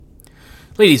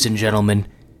Ladies and gentlemen,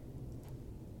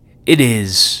 it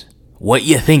is what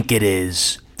you think it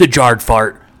is. The Jarred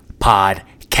Fart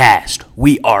Podcast.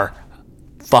 We are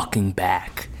fucking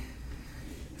back.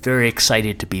 Very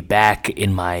excited to be back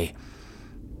in my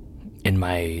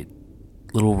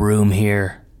little room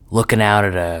here, looking out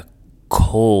at a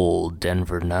cold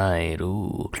Denver night.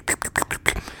 Ooh,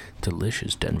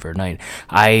 delicious Denver night.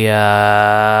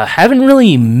 I haven't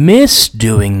really missed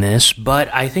doing this,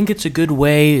 but I think it's a good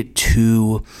way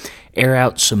to air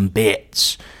out some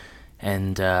bits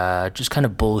and just kind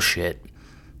of bullshit.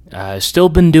 Still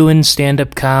been doing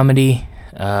stand-up comedy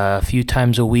a few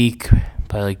times a week,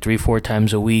 probably like 3-4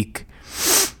 times a week,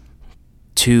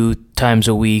 2 times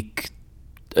a week,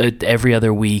 every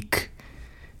other week,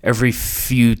 every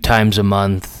few times a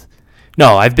month.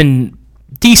 No, I've been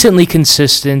decently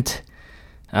consistent,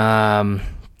 and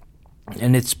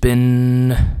it's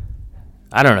been,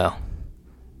 I don't know,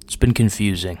 it's been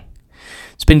confusing.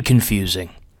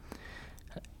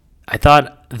 I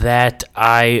thought that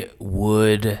I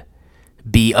would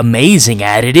be amazing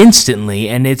at it instantly,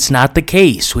 and it's not the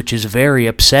case, which is very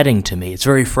upsetting to me. It's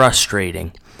very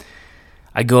frustrating.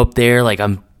 I go up there like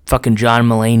I'm fucking John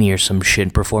Mulaney or some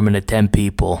shit, performing to 10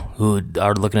 people who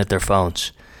are looking at their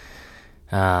phones.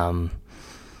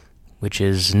 Which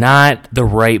is not the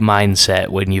right mindset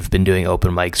when you've been doing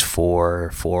open mics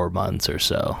for 4 months or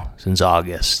so, since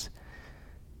August.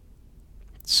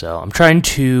 So I'm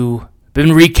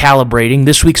been recalibrating.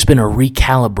 This week's been a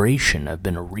recalibration. I've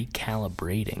been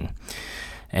recalibrating.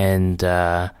 And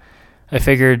I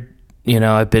figured,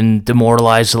 I've been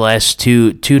demoralized the last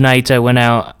two nights. I went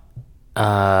out,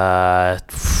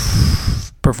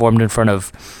 performed in front of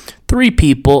 3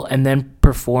 people, and then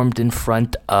performed in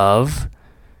front of,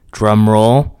 drum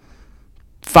roll,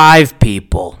 5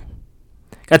 people.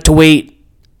 Got to wait.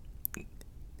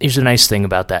 Here's the nice thing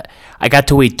about that. I got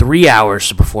to wait 3 hours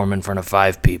to perform in front of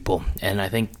 5 people, and I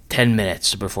think 10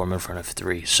 minutes to perform in front of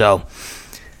 3. So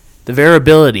the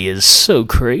variability is so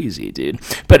crazy, dude.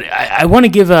 But I want to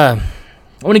give an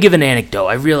anecdote.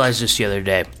 I realized this the other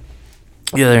night.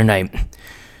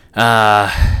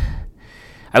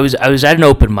 I was at an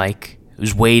open mic. I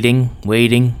was waiting.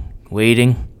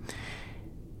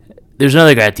 There's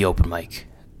another guy at the open mic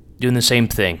doing the same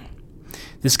thing.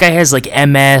 This guy has like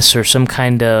MS or some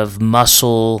kind of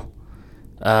muscle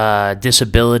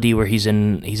disability where he's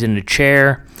in a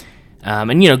chair.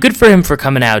 And good for him for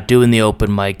coming out doing the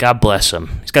open mic. God bless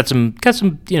him. He's got some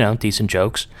decent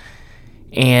jokes.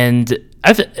 And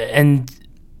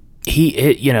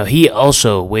he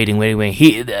also waiting.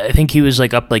 I think he was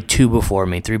like up like 3 before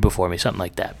me, something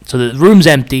like that. So the room's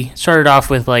empty. Started off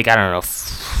with like, I don't know,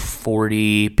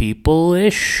 40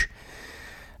 people-ish.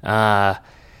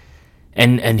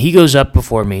 And he goes up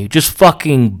before me, just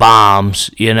fucking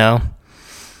bombs,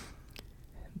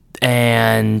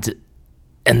 And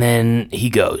then he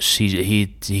goes.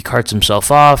 He carts himself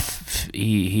off.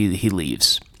 He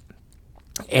leaves.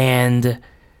 And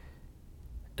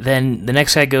then the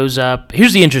next guy goes up.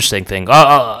 Here's the interesting thing.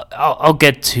 I'll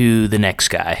get to the next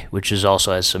guy, which is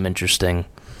also has some interesting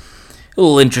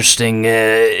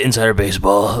insider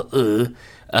baseball.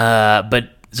 But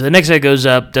so the next guy goes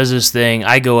up, does his thing.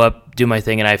 I go up, do my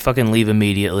thing, and I fucking leave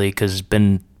immediately because it's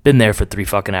been there for 3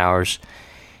 fucking hours.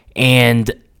 And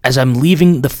as I'm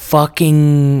leaving the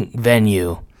fucking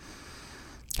venue,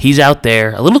 he's out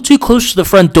there a little too close to the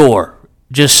front door.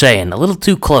 Just saying, a little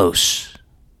too close.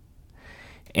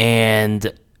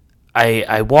 And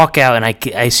I walk out and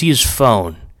I see his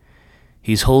phone.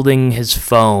 He's holding his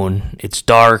phone. It's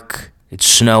dark. It's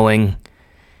snowing.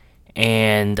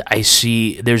 And I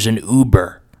see there's an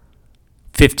Uber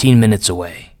 15 minutes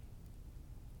away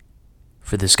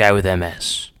for this guy with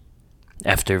MS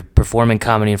after performing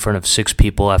comedy in front of 6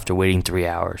 people after waiting 3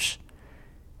 hours.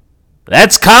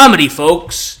 That's comedy,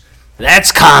 folks.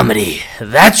 That's comedy.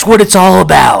 That's what it's all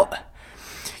about.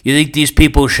 You think these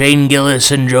people, Shane Gillis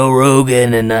and Joe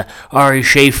Rogan and Ari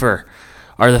Shaffir,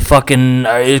 are the fucking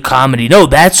comedy? No,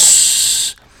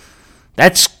 that's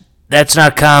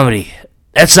not comedy.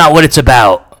 That's not what it's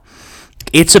about.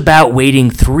 It's about waiting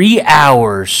 3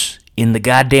 hours in the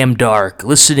goddamn dark,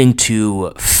 listening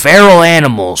to feral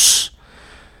animals,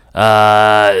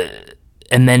 and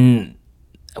then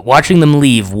watching them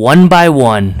leave one by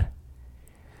one,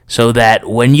 so that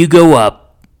when you go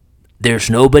up, there's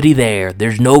nobody there.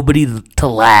 There's nobody to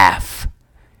laugh.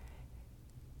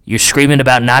 You're screaming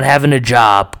about not having a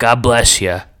job. God bless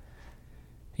you.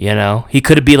 He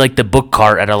could be like the book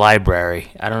cart at a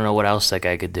library. I don't know what else that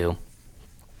guy could do.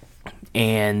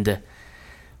 And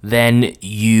then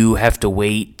you have to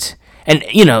wait. And,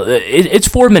 it's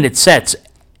 4-minute sets.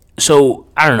 So,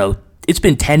 I don't know. It's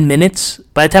been 10 minutes.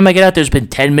 By the time I get out, there's been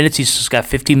 10 minutes. He's just got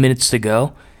 15 minutes to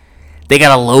go. They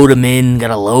got to load him in, got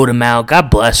to load him out. God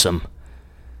bless him.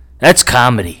 That's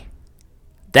comedy.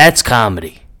 That's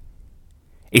comedy.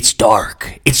 It's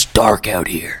dark. It's dark out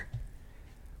here.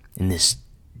 In this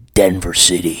Denver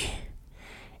city.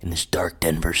 In this dark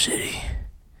Denver city.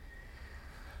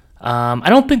 I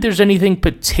don't think there's anything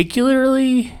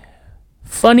particularly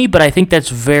funny, but I think that's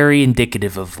very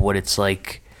indicative of what it's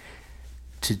like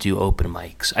to do open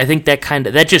mics. I think that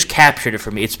just captured it for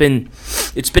me. It's been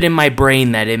in my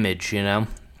brain, that image,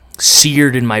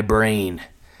 seared in my brain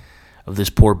of this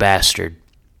poor bastard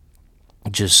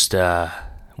just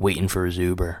waiting for his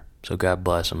Uber. So God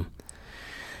bless him.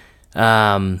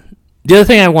 The other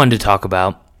thing I wanted to talk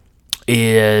about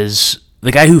is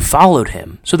the guy who followed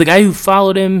him. So the guy who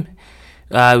followed him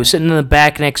was sitting in the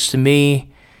back next to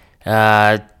me,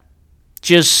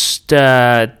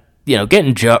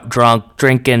 getting drunk,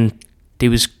 drinking. He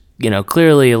was,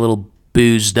 clearly a little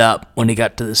boozed up when he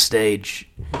got to the stage.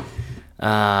 He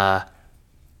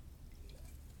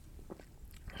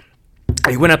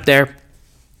went up there,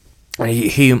 and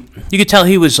you could tell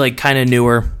he was like kind of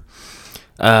newer,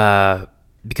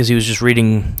 because he was just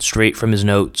reading straight from his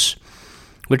notes,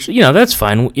 which, that's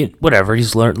fine. Whatever,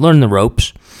 he's learned the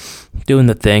ropes, doing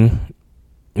the thing.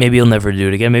 Maybe he'll never do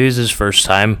it again. Maybe it's his first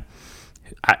time.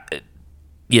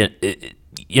 It's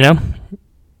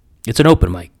an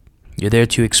open mic. You're there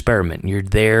to experiment. You're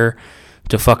there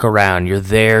to fuck around. You're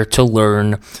there to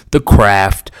learn the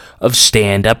craft of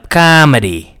stand-up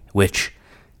comedy, which,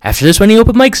 after this many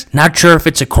open mics, not sure if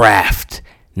it's a craft.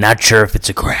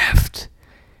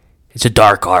 It's a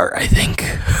dark art, I think.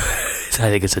 I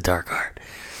think it's a dark art.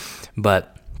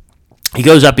 But he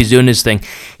goes up, he's doing his thing.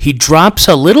 He drops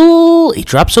a little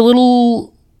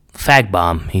fag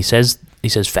bomb. He says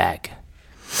fag.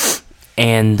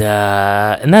 And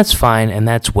that's fine, and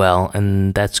that's well,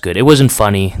 and that's good. It wasn't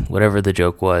funny, whatever the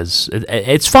joke was.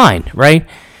 It's fine, right?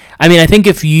 I mean, I think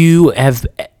if you have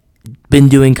been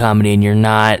doing comedy and you're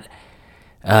not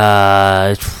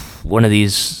one of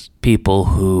these people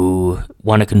who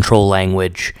want to control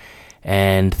language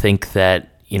and think that,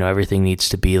 everything needs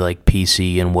to be like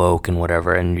PC and woke and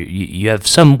whatever, and you have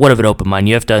somewhat of an open mind,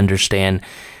 you have to understand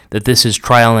that this is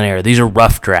trial and error. These are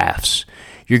rough drafts.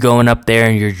 You're going up there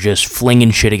and you're just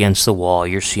flinging shit against the wall.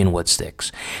 You're seeing what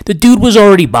sticks. The dude was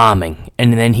already bombing,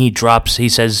 and then he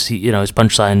says, his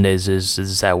punchline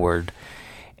is that word.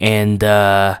 And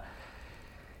the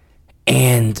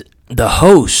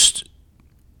host,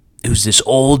 who's this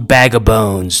old bag of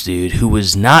bones, dude, who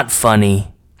was not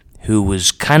funny, who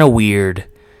was kind of weird,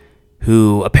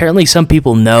 who apparently some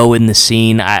people know in the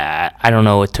scene. I don't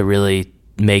know what to really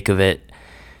make of it.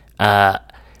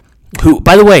 Who,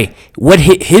 by the way,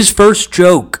 his first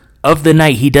joke of the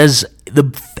night, he does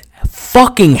the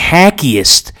fucking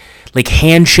hackiest,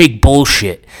 handshake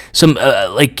bullshit. Some,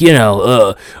 white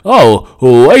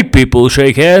people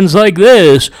shake hands like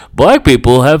this. Black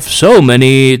people have so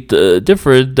many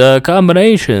different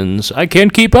combinations. I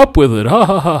can't keep up with it. Ha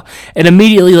ha ha. And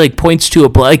immediately, points to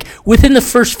within the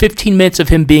first 15 minutes of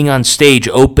him being on stage,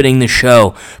 opening the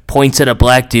show, points at a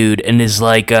black dude and is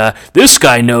like, this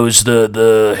guy knows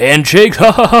the handshakes.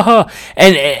 Ha ha ha ha.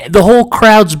 And the whole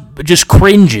crowd's just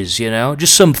cringes,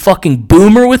 Just some fucking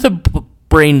boomer with a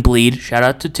brain bleed. Shout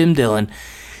out to Tim Dillon.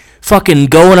 Fucking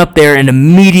going up there and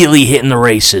immediately hitting the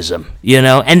racism,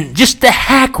 and just the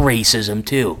hack racism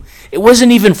too. It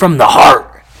wasn't even from the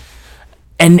heart.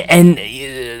 And then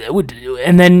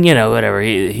whatever,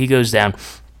 he goes down,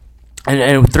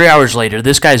 and 3 hours later,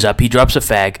 this guy's up. He drops a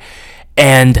fag,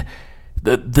 and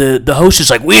the host is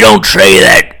like, "We don't say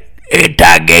that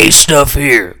anti-gay stuff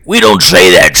here. We don't say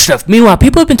that stuff." Meanwhile,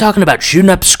 people have been talking about shooting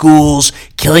up schools,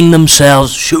 killing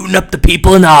themselves, shooting up the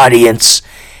people in the audience.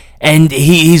 And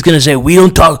he's going to say, we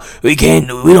don't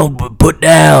put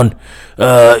down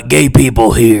gay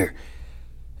people here.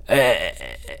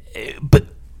 But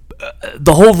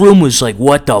the whole room was like,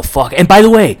 what the fuck? And by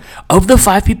the way, of the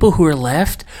 5 people who were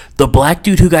left, the black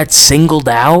dude who got singled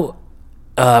out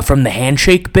from the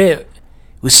handshake bit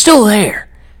was still there.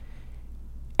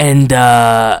 And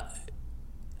I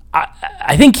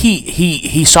think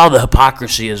he saw the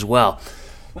hypocrisy as well.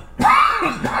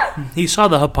 He saw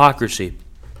the hypocrisy.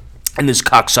 And this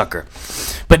cocksucker.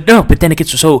 But then it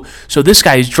gets so this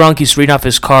guy is drunk, he's reading off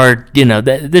his card,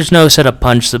 there's no setup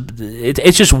punch,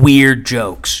 it's just weird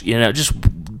jokes, just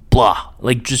blah,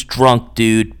 just drunk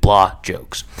dude, blah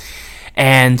jokes.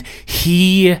 And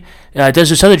he does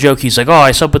this other joke. He's like, "Oh,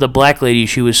 I slept with a black lady.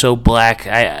 She was so black.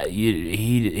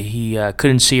 He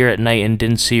couldn't see her at night and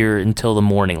didn't see her until the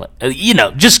morning."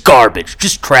 Just garbage,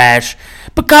 just trash.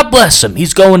 But God bless him.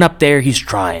 He's going up there. He's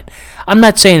trying. I'm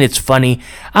not saying it's funny.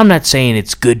 I'm not saying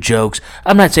it's good jokes.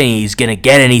 I'm not saying he's gonna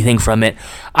get anything from it.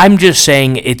 I'm just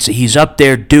saying he's up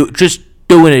there just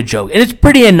doing a joke, and it's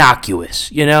pretty innocuous.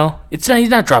 He's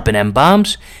not dropping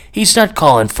M-bombs. He's not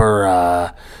calling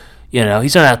for.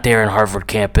 He's not out there in Harvard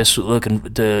campus looking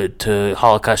to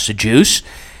Holocaust the Jews.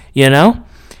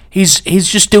 He's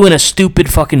just doing a stupid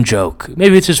fucking joke.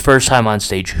 Maybe it's his first time on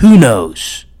stage. Who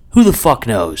knows? Who the fuck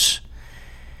knows?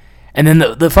 And then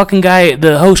the fucking guy,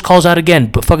 the host, calls out again,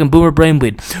 but fucking Boomer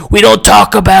Brainbleed. "We don't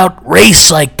talk about race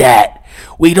like that.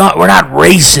 We're not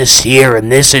racist here in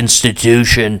this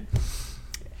institution."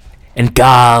 And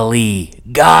golly,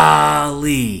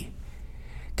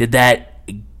 did that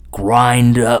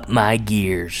grind up my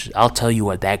gears. I'll tell you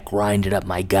what, that grinded up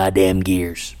my goddamn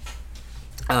gears.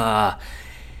 And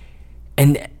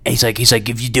he's like,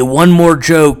 if you do one more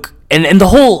joke, and the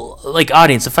whole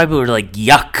audience, the 5 people are like,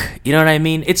 yuck. You know what I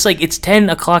mean? It's like it's 10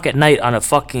 o'clock at night on a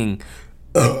fucking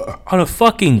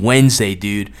Wednesday,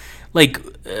 dude.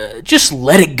 Just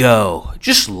let it go.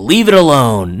 Just leave it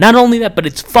alone. Not only that, but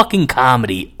it's fucking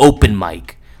comedy, open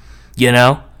mic.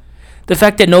 The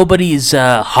fact that nobody's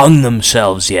hung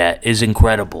themselves yet is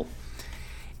incredible.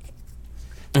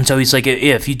 And so he's like,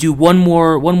 if you do one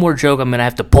more joke, I'm gonna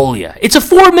have to pull you. It's a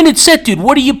 4-minute set, dude.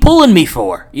 What are you pulling me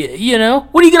for? What are you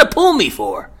gonna pull me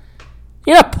for?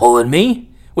 You're not pulling me.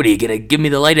 What are you gonna give me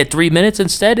the light at 3 minutes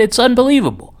instead? It's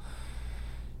unbelievable.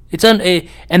 And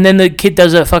then the kid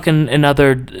does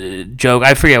another joke.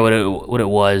 I forget what it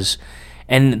was.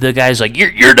 And the guy's like,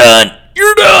 "You're done.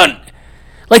 You're done."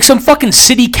 Like some fucking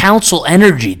city council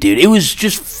energy, dude. It was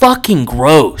just fucking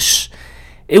gross.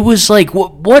 It was like,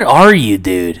 what are you,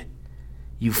 dude?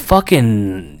 You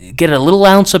fucking get a little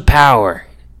ounce of power,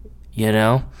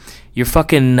 You're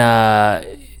fucking,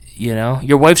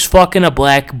 your wife's fucking a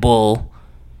black bull,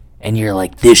 and you're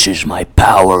like, "This is my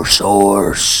power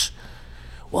source."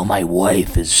 Well, my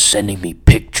wife is sending me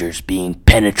pictures being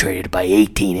penetrated by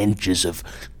 18 inches of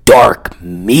dark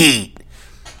meat.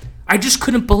 I just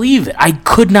couldn't believe it. I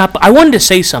could not. I wanted to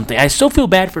say something. I still feel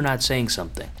bad for not saying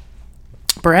something.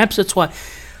 Perhaps that's why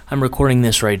I'm recording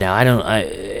this right now.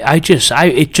 It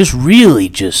just really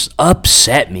just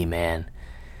upset me, man.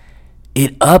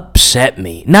 It upset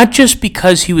me. Not just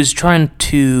because he was trying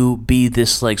to be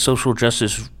this social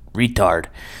justice retard,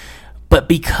 but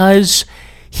because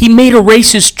he made a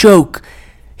racist joke.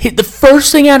 The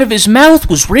first thing out of his mouth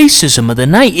was racism of the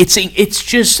night.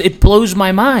 It blows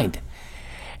my mind.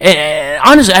 And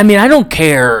honestly, I mean, I don't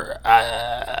care.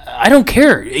 I don't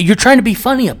care. You're trying to be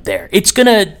funny up there. Shit's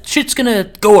gonna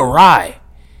go awry.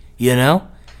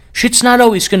 Shit's not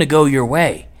always gonna go your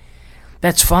way.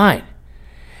 That's fine.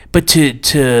 But to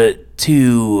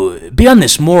be on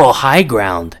this moral high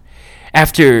ground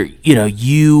after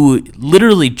you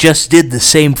literally just did the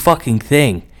same fucking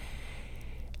thing.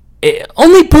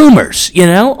 Only boomers,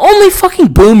 only fucking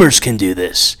boomers can do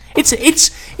this.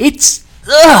 It's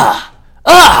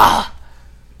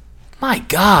my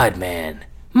God, man.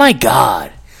 My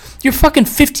God. You're fucking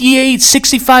 58,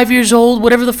 65 years old,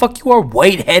 whatever the fuck you are,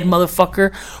 whitehead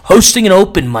motherfucker, hosting an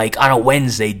open mic on a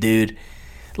Wednesday, dude.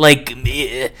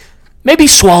 Maybe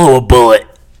swallow a bullet,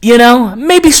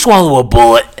 Maybe swallow a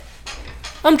bullet.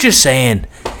 I'm just saying.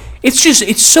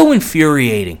 It's so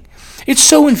infuriating. It's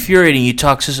so infuriating you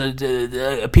talk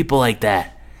to people like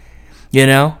that.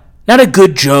 Not a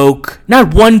good joke.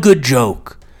 Not one good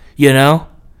joke.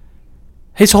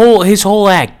 His whole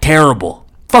act, terrible.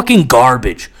 Fucking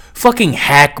garbage. Fucking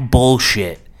hack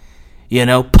bullshit.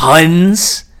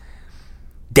 Puns.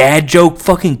 Dad joke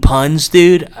fucking puns,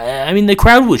 dude. I mean, the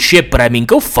crowd was shit, but I mean,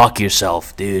 go fuck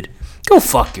yourself, dude. Go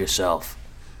fuck yourself.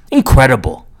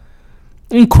 Incredible.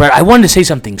 I wanted to say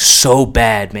something so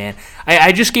bad, man.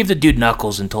 I just gave the dude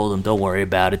knuckles and told him, don't worry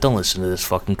about it. Don't listen to this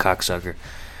fucking cocksucker.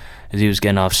 As he was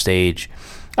getting off stage.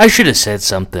 I should have said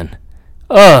something.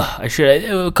 I should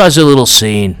have. Cause a little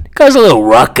scene. Cause a little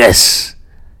ruckus.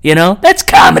 That's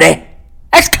comedy.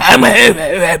 That's comedy.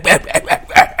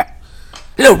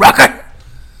 Little ruckus.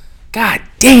 God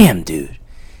damn, dude.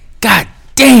 God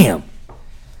damn.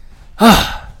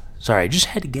 Sorry, I just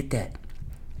had to get that.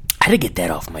 I had to get that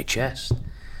off my chest.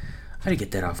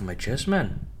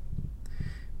 Man.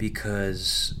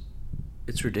 Because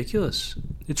it's ridiculous.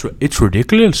 It's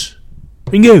ridiculous.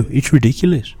 Bingo, it's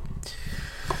ridiculous.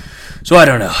 So I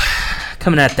don't know.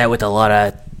 Coming at that with a lot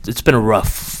of... It's been a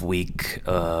rough rough week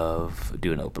of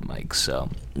doing open mics, so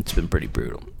it's been pretty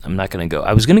brutal. I'm not going to go.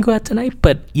 I was going to go out tonight,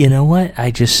 but you know what?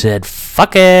 I just said,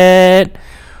 fuck it.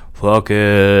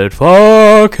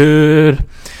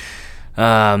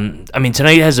 I mean,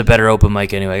 tonight has a better open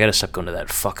mic anyway. I got to stop going to that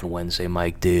fucking Wednesday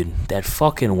mic, dude. That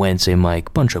fucking Wednesday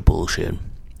mic, bunch of bullshit.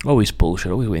 Always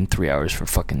bullshit. Always waiting 3 hours for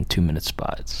fucking 2-minute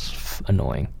spots.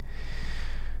 Annoying.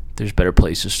 There's better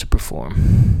places to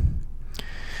perform.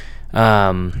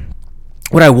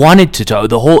 What I wanted to talk,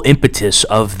 the whole impetus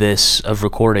of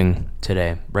recording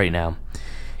today, right now,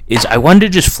 is I wanted to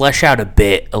just flesh out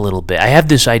a little bit. I have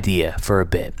this idea for a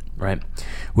bit, right?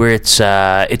 Where it's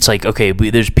like, okay,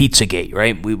 there's Pizzagate,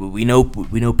 right? We know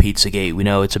Pizzagate. We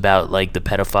know it's about like the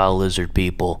pedophile lizard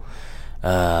people,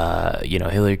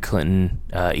 Hillary Clinton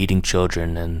eating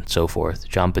children and so forth,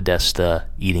 John Podesta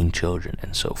eating children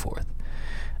and so forth.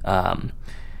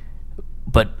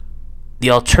 But the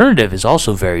alternative is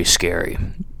also very scary.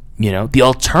 The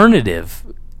alternative,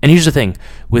 and here's the thing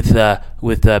with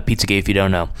Pizzagate, if you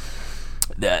don't know,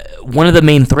 one of the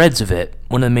main threads of it,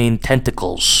 one of the main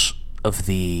tentacles of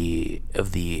the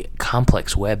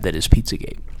complex web that is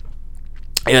Pizzagate,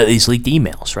 these leaked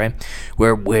emails, right,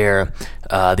 where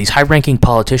these high-ranking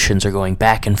politicians are going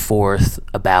back and forth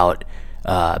about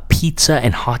pizza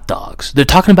and hot dogs. They're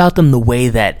talking about them the way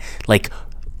that like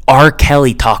R.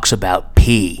 Kelly talks about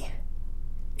pee.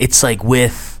 It's like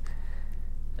with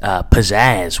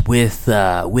pizzazz, with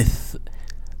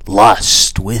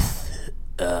lust, with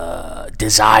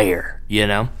desire,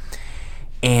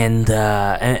 and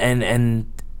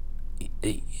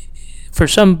for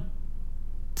some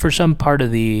part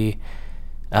of the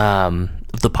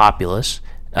populace,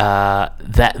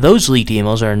 that those leaked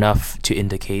emails are enough to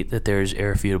indicate that there's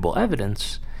irrefutable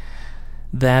evidence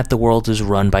that the world is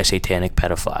run by satanic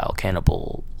pedophile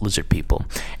cannibal lizard people,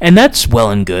 and that's well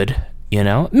and good.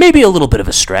 Maybe a little bit of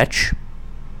a stretch,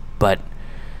 but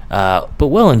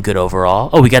well and good overall.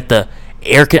 Oh, we got the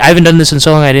air. I haven't done this in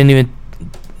so long. I didn't even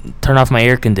turn off my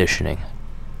air conditioning.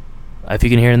 If you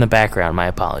can hear in the background, my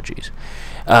apologies.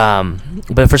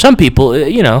 But for some people,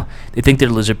 they think they're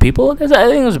lizard people. I think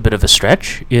it was a bit of a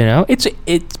stretch.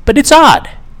 But it's odd.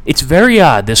 It's very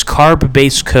odd. This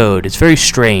carb-based code. It's very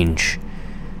strange.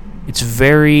 It's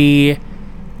very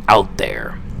out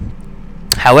there.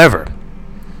 However,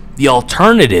 the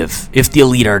alternative, if the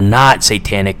elite are not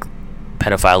satanic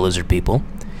pedophile lizard people,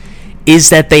 is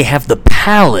that they have the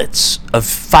palates of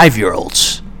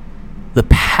 5-year-olds. The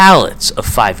palates of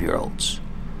 5-year-olds.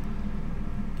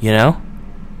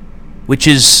 Which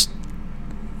is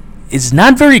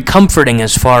not very comforting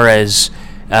as far as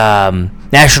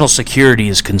national security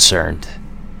is concerned.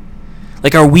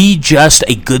 Like, are we just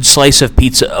a good slice of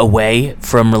pizza away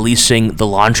from releasing the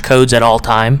launch codes at all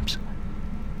times?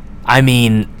 I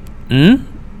mean,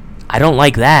 I don't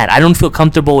like that. I don't feel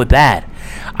comfortable with that.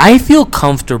 I feel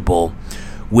comfortable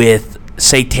with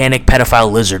satanic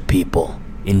pedophile lizard people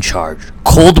in charge.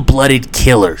 Cold-blooded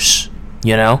killers,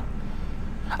 I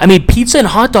mean, pizza and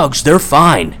hot dogs, they're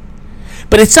fine.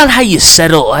 But it's not how you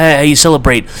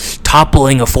celebrate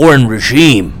toppling a foreign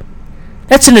regime.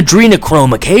 That's an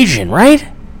adrenochrome occasion, right?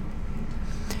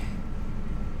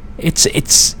 It's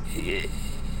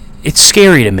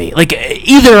scary to me. Like,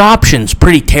 either option's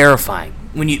pretty terrifying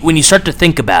when you start to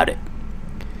think about it.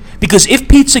 Because if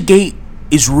Pizzagate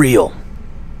is real,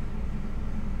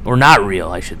 or not real,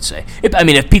 I should say. If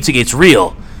Pizzagate's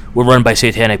real, we're run by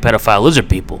satanic pedophile lizard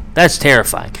people. That's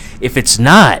terrifying. If it's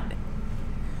not,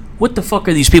 what the fuck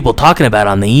are these people talking about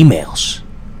on the emails?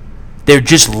 They're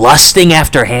just lusting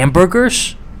after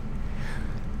hamburgers?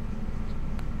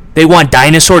 They want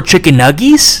dinosaur chicken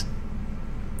nuggies?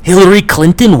 Hillary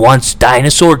Clinton wants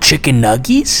dinosaur chicken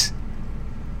nuggies?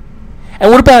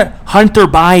 And what about Hunter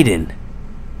Biden?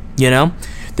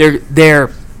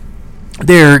 They're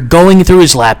going through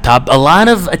his laptop. A lot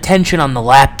of attention on the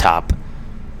laptop.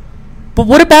 But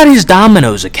what about his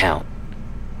Domino's account?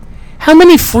 How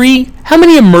many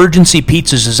emergency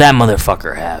pizzas does that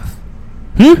motherfucker have?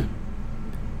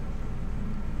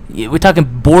 We're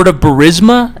talking board of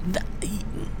Burisma?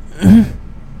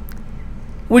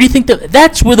 Where do you think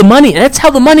that's where the money, that's how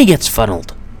the money gets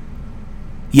funneled?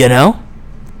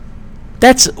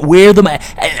 That's where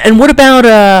and what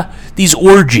about these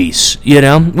orgies,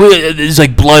 There's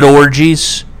like blood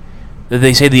orgies that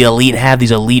they say the elite have,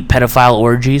 these elite pedophile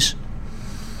orgies.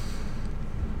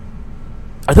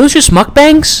 Are those just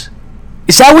mukbangs?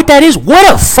 Is that what that is?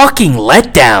 What a fucking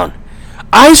letdown.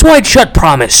 Eyes Wide Shut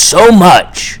promised so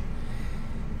much.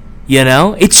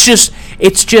 It's just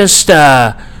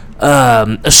a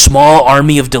small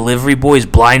army of delivery boys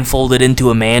blindfolded into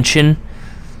a mansion.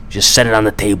 Just set it on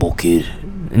the table, kid.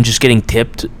 and just getting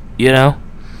tipped,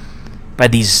 by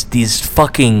these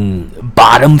fucking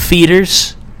bottom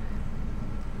feeders.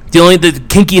 The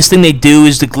kinkiest thing they do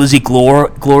is the glizzy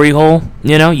glory hole.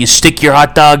 You stick your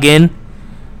hot dog in.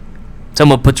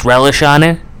 Someone puts relish on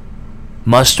it.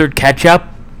 Mustard, ketchup.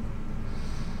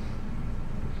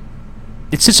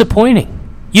 It's disappointing.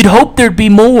 You'd hope there'd be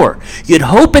more. You'd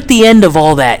hope at the end of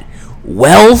all that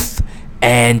wealth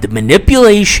and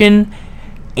manipulation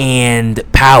and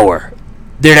power,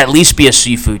 there'd at least be a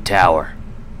seafood tower.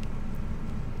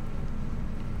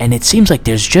 And it seems like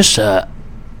there's just a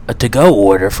to-go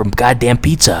order from goddamn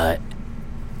Pizza Hut.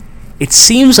 It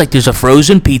seems like there's a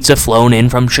frozen pizza flown in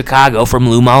from Chicago from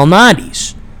Lou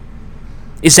Malnati's.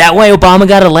 Is that why Obama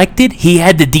got elected? He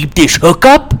had the deep dish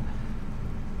hookup?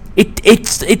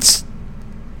 It's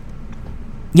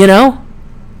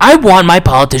I want my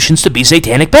politicians to be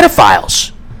satanic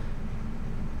pedophiles.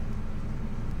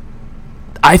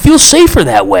 I feel safer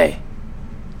that way.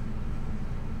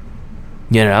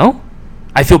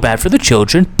 I feel bad for the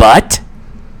children, but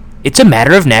it's a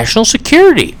matter of national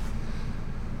security.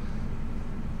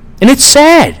 And it's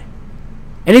sad.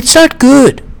 And it's not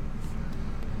good.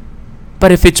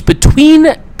 But if it's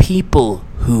between people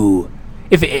who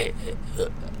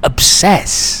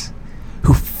obsess,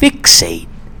 who fixate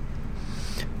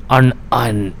on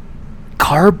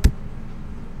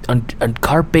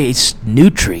carb-based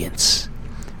nutrients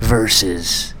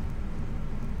versus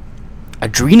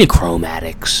adrenochrome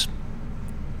addicts,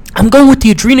 I'm going with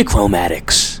the adrenochrome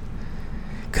addicts.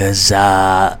 Because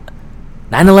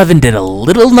 9/11 did a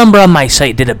little number on my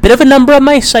psyche, did a bit of a number on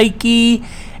my psyche,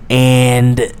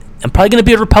 and I'm probably going to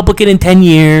be a Republican in 10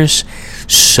 years.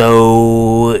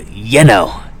 So,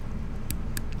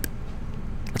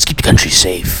 let's keep the country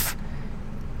safe.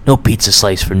 No pizza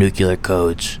slice for nuclear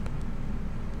codes.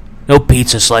 No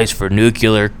pizza slice for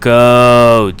nuclear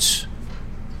codes.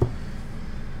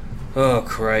 Oh,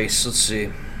 Christ. Let's see.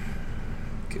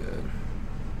 Good.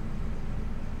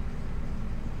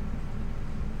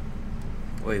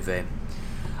 Oy vey.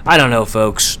 I don't know,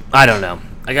 folks. I don't know.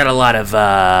 I got a lot of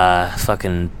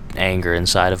fucking anger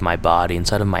inside of my body,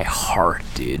 inside of my heart,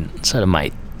 dude. Inside of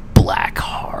my black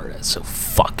heart. That's so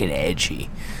fucking edgy.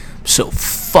 So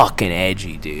fucking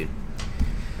edgy, dude.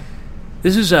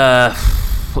 This is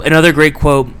another great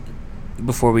quote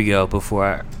before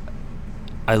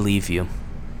I leave you.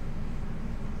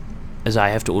 As I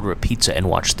have to order a pizza and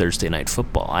watch Thursday Night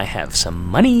Football. I have some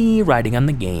money riding on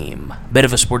the game. Bit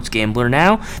of a sports gambler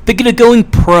now. Thinking of going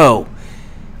pro.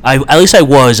 At least I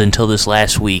was until this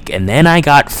last week. And then I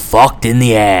got fucked in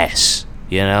the ass.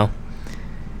 And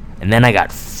then I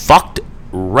got fucked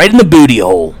right in the booty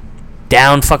hole.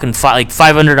 Down fucking like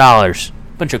 $500.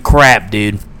 Bunch of crap,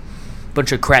 dude.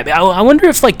 Bunch of crap. I wonder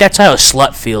if that's how a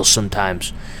slut feels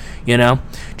sometimes.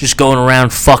 Just going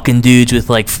around fucking dudes with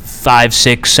 5,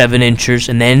 6, 7 inches,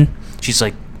 and then she's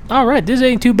like, all right, this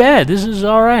ain't too bad. This is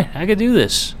all right. I could do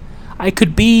this. I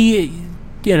could be,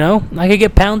 I could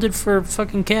get pounded for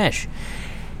fucking cash.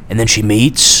 And then she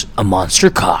meets a monster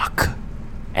cock.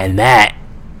 And that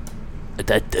a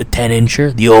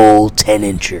 10-incher, the old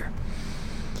 10-incher.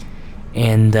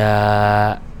 And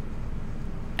that's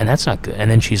not good.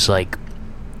 And then she's like,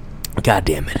 God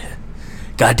damn it,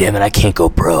 I can't go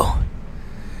pro.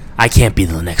 I can't be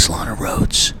the next Lana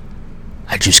Rhodes.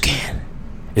 I just can't.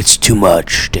 It's too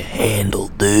much to handle,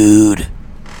 dude.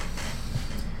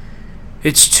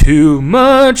 It's too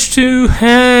much to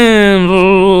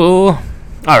handle.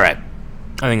 Alright.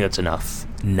 I think that's enough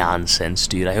nonsense,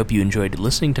 dude. I hope you enjoyed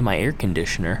listening to my air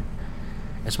conditioner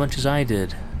as much as I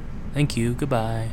did. Thank you. Goodbye.